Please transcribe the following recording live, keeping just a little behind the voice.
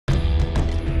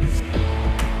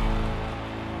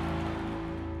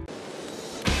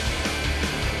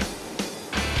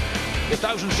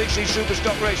1000cc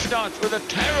Superstock race starts with a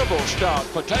terrible start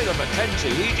for Taylor Mackenzie.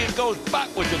 He just goes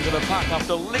backwards into the pack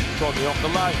after leapfrogging off the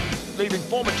line, leaving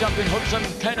former champion Hudson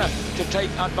Kenner to take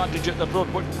advantage at the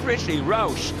front. But Chrissy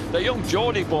Rouse, the young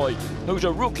Geordie boy, who's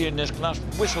a rookie in this class,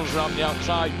 whistles around the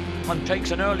outside and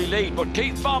takes an early lead. But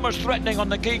Keith Farmer's threatening on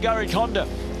the Key Garage Honda.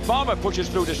 Farmer pushes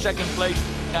through to second place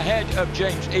ahead of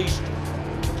James East.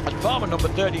 As Farmer, number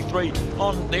 33,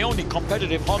 on the only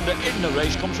competitive Honda in the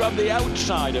race, comes round the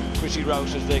outside of Chrissy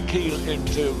Rouse as they keel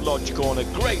into Lodge Corner.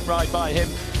 Great ride by him.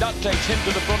 That takes him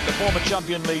to the front. The former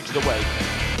champion leads the way.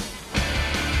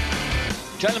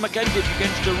 Taylor Mackenzie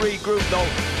begins to regroup though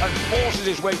and forces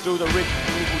his way through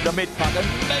the mid-pack.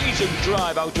 Amazing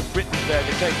drive out of Britain there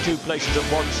to take two places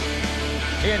at once.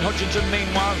 Ian Hutchinson,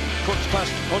 meanwhile, cuts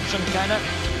past Hudson Kenner.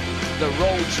 The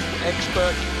Rhodes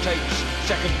expert takes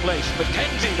second place.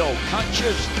 Mackenzie, though,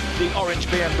 catches the orange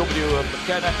BMW of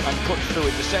McKenna and cuts through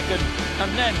into second.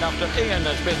 And then, after Ian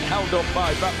has been held up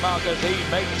by back markers, he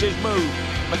makes his move.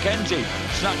 Mackenzie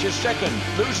snatches second,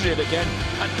 loses it again,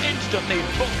 and instantly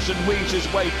books and weaves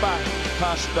his way back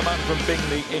past the man from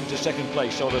Bingley into second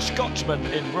place. So the Scotsman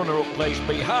in runner-up place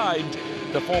behind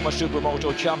the former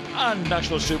Supermoto champ and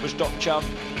National Superstock champ,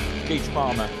 Keith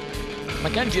Farmer.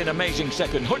 Mackenzie an amazing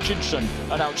second, Hutchinson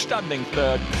an outstanding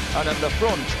third, and at the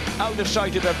front, out of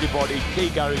sight of everybody, Key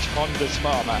Garage Honda's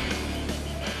Farmer.